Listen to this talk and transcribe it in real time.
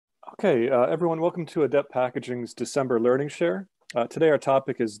Okay, everyone, welcome to Adept Packaging's December Learning Share. Today our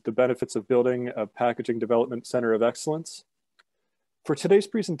topic is the benefits of building a packaging development center of excellence. For today's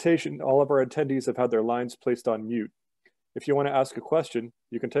presentation, all of our attendees have had their lines placed on mute. If you want to ask a question,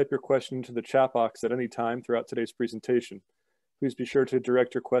 you can type your question into the chat box at any time throughout today's presentation. Please be sure to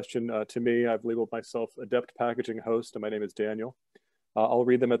direct your question to me. I've labeled myself Adept Packaging host, and my name is Daniel. I'll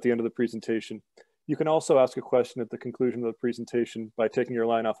read them at the end of the presentation. You can also ask a question at the conclusion of the presentation by taking your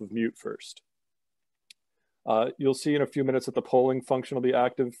line off of mute first. You'll see in a few minutes that the polling function will be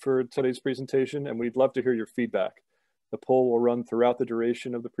active for today's presentation, and we'd love to hear your feedback. The poll will run throughout the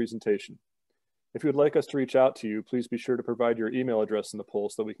duration of the presentation. If you would like us to reach out to you, please be sure to provide your email address in the poll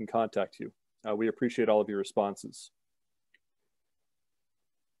so that we can contact you. We appreciate all of your responses.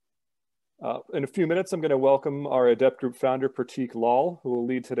 In a few minutes, I'm going to welcome our Adept Group founder, Prateek Lal, who will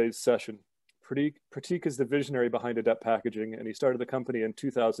lead today's session. Prateek is the visionary behind Adept Packaging, and he started the company in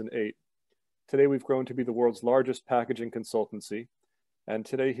 2008. Today, we've grown to be the world's largest packaging consultancy, and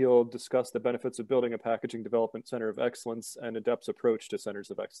today he'll discuss the benefits of building a packaging development center of excellence and Adept's approach to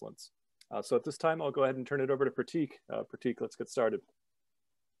centers of excellence. So at this time, I'll go ahead and turn it over to Prateek. Prateek, let's get started.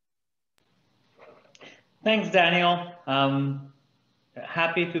 Thanks, Daniel.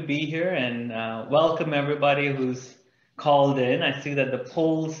 Happy to be here and welcome everybody who's called in. I see that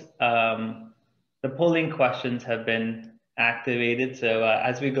the polling questions have been activated. So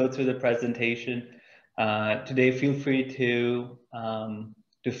as we go through the presentation today, feel free to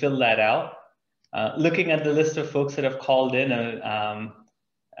fill that out. Looking at the list of folks that have called in,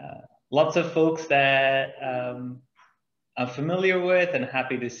 lots of folks that I'm familiar with and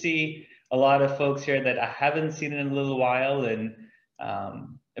happy to see. A lot of folks here that I haven't seen in a little while, and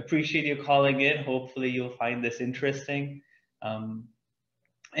appreciate you calling in. Hopefully you'll find this interesting.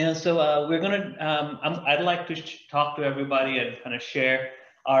 And so I'd like to talk to everybody and kind of share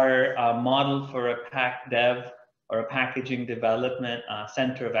our model for a PackDev or a packaging development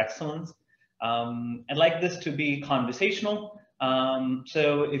center of excellence. I'd like this to be conversational.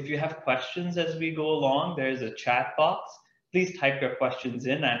 So if you have questions as we go along, there's a chat box. Please type your questions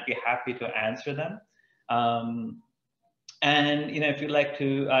in. I'd be happy to answer them. And if you'd like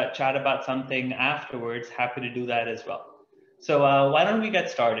to chat about something afterwards, happy to do that as well. So why don't we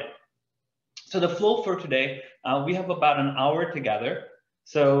get started? So the flow for today, we have about an hour together.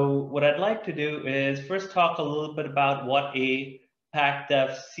 So what I'd like to do is first talk a little bit about what a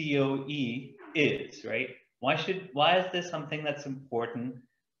PackDev COE is, right? Why is this something that's important?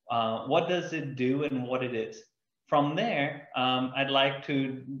 What does it do and what it is? From there, I'd like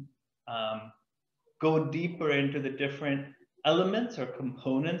to go deeper into the different elements or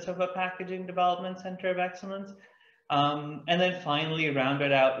components of a packaging development center of excellence. And then finally round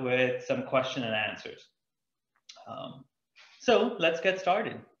it out with some question and answers. So let's get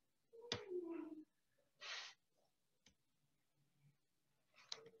started.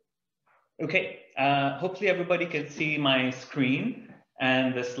 Okay, hopefully everybody can see my screen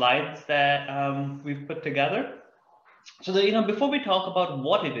and the slides that we've put together. So that, before we talk about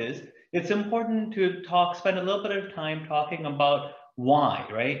what it is, it's important to spend a little bit of time talking about why,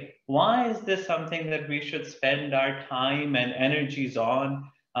 right? Why is this something that we should spend our time and energies on?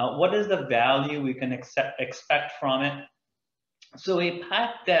 What is the value we can expect from it? So a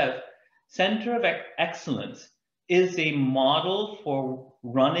PackDev Center of Excellence is a model for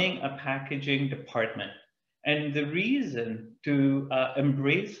running a packaging department. And the reason to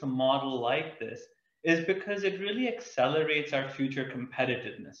embrace a model like this is because it really accelerates our future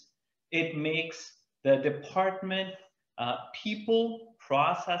competitiveness. It makes the department, people,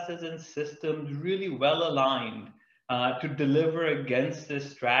 processes, and systems really well aligned to deliver against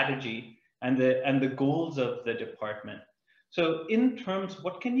this strategy and the goals of the department. So in terms,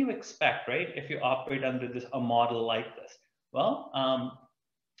 what can you expect, right, if you operate under a model like this? Well,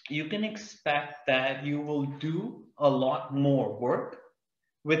 you can expect that you will do a lot more work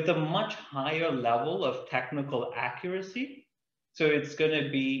with a much higher level of technical accuracy. So it's going to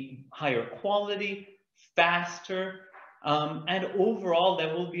be higher quality, faster, and overall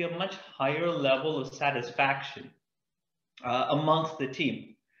there will be a much higher level of satisfaction amongst the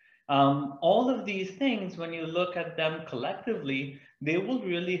team. All of these things, when you look at them collectively, they will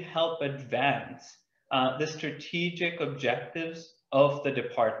really help advance the strategic objectives of the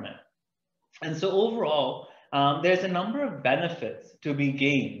department. And so overall, there's a number of benefits to be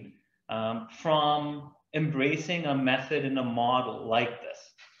gained from embracing a method and a model like this.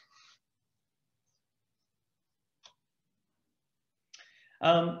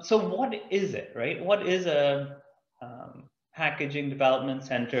 So what is it, right? What is a packaging development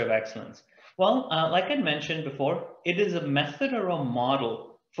center of excellence? Well, like I mentioned before, it is a method or a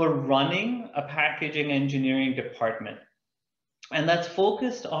model for running a packaging engineering department. And that's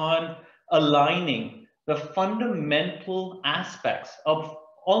focused on aligning the fundamental aspects of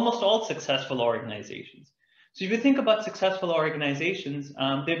almost all successful organizations. So if you think about successful organizations,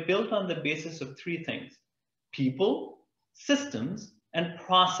 they're built on the basis of three things: people, systems, and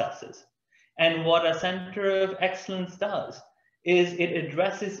processes. And what a Center of Excellence does is it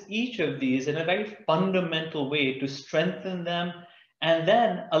addresses each of these in a very fundamental way to strengthen them, and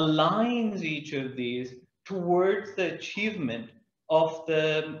then aligns each of these towards the achievement of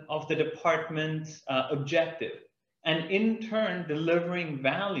the department's objective, and in turn delivering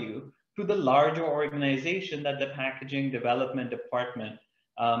value to the larger organization that the packaging development department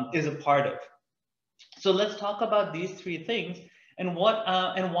is a part of. So let's talk about these three things and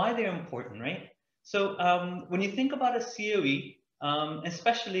why they're important, right? So when you think about a COE,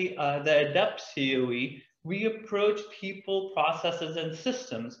 especially the ADEPT COE, we approach people, processes, and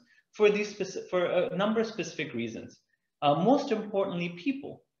systems for a number of specific reasons. Most importantly,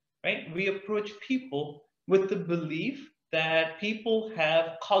 people, right? We approach people with the belief that people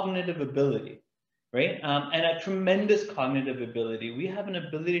have cognitive ability, right? And a tremendous cognitive ability. We have an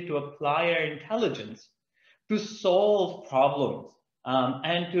ability to apply our intelligence to solve problems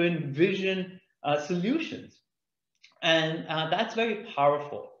and to envision solutions. And that's very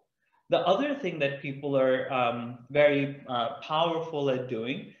powerful. The other thing that people are very powerful at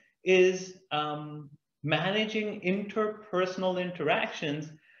doing is managing interpersonal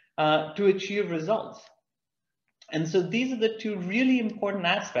interactions to achieve results. And so these are the two really important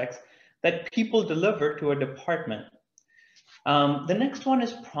aspects that people deliver to a department. The next one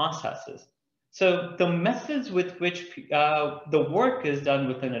is processes. So the methods with which the work is done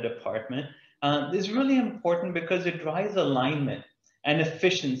within a department is really important because it drives alignment and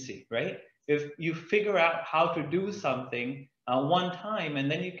efficiency, right? If you figure out how to do something one time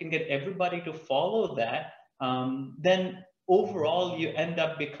and then you can get everybody to follow that, then overall you end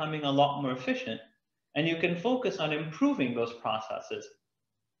up becoming a lot more efficient, and you can focus on improving those processes.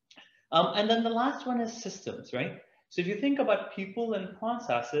 And then the last one is systems, right? So if you think about people and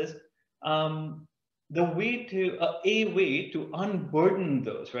processes, a way to unburden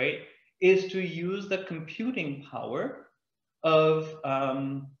those, right, is to use the computing power of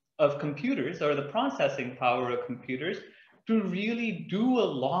computers, or the processing power of computers, to really do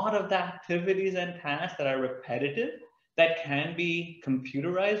a lot of the activities and tasks that are repetitive, that can be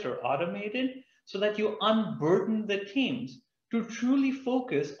computerized or automated, so that you unburden the teams to truly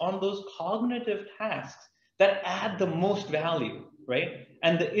focus on those cognitive tasks that add the most value, right?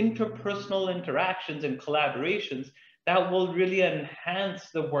 And the interpersonal interactions and collaborations that will really enhance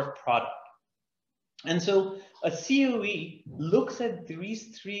the work product. And so a COE looks at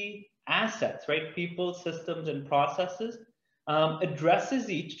these three assets, right? People, systems, and processes, addresses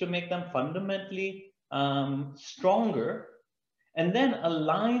each to make them fundamentally stronger, and then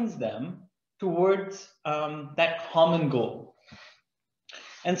aligns them towards that common goal.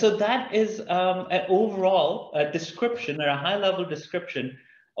 And so that is an overall description, or a high-level description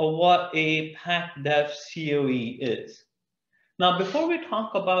of what a PackDev COE is. Now, before we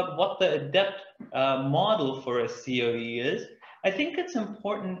talk about what the ADEPT model for a COE is, I think it's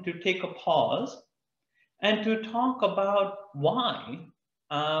important to take a pause and to talk about why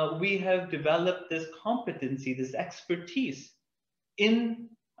we have developed this competency, this expertise in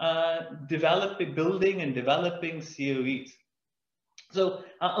building and developing COEs. So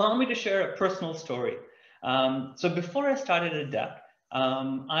allow me to share a personal story. So before I started ADEPT,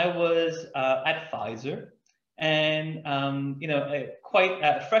 I was at Pfizer, and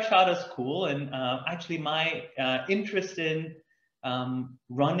quite fresh out of school, and actually my interest in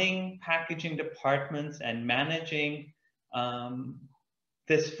running packaging departments and managing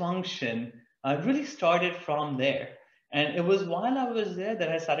this function really started from there. And it was while I was there that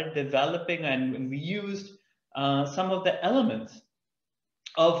I started developing, and we used some of the elements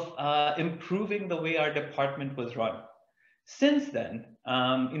of improving the way our department was run. Since then,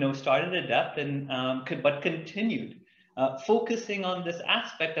 started ADEPT, and but continued focusing on this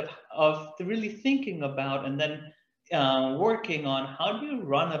aspect of really thinking about and then working on how do you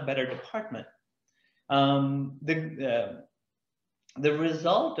run a better department. The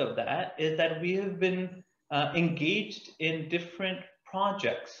result of that is that we have been engaged in different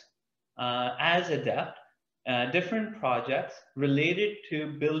projects as ADEPT, different projects related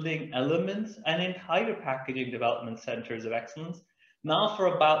to building elements and entire packaging development centers of excellence now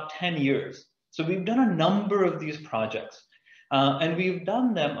for about 10 years. So we've done a number of these projects, and we've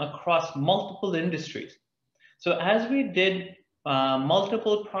done them across multiple industries. So as we did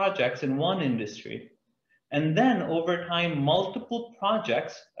multiple projects in one industry, And then over time, multiple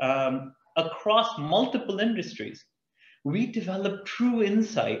projects across multiple industries, we develop true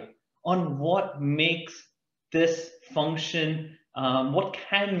insight on what makes this function, what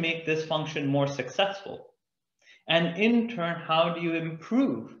can make this function more successful. And in turn, how do you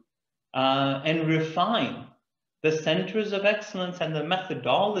improve and refine the centers of excellence and the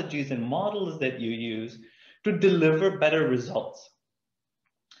methodologies and models that you use to deliver better results?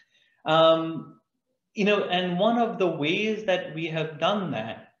 And one of the ways that we have done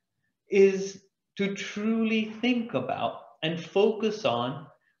that is to truly think about and focus on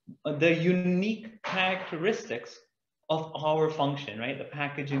the unique characteristics of our function, right? The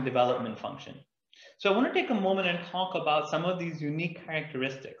packaging development function. So I want to take a moment and talk about some of these unique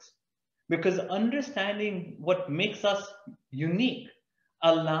characteristics, because understanding what makes us unique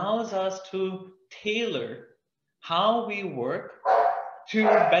allows us to tailor how we work to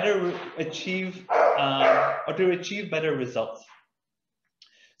better achieve better results.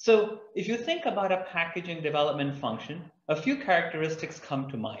 So if you think about a packaging development function, a few characteristics come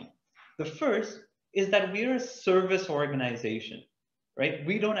to mind. The first is that we're a service organization, right?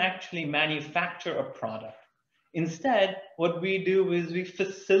 We don't actually manufacture a product. Instead, what we do is we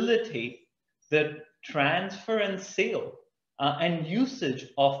facilitate the transfer and sale and usage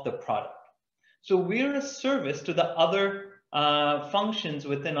of the product. So we're a service to the other functions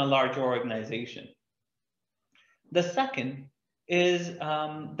within a larger organization. The second is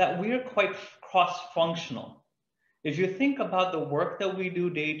that we're quite cross-functional. If you think about the work that we do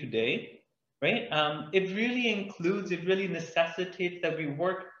day to day, right, it really necessitates that we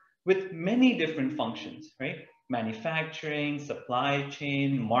work with many different functions, right? Manufacturing, supply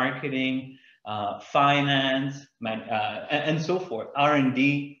chain, marketing, finance, and so forth,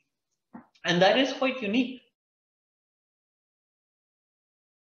 R&D. And that is quite unique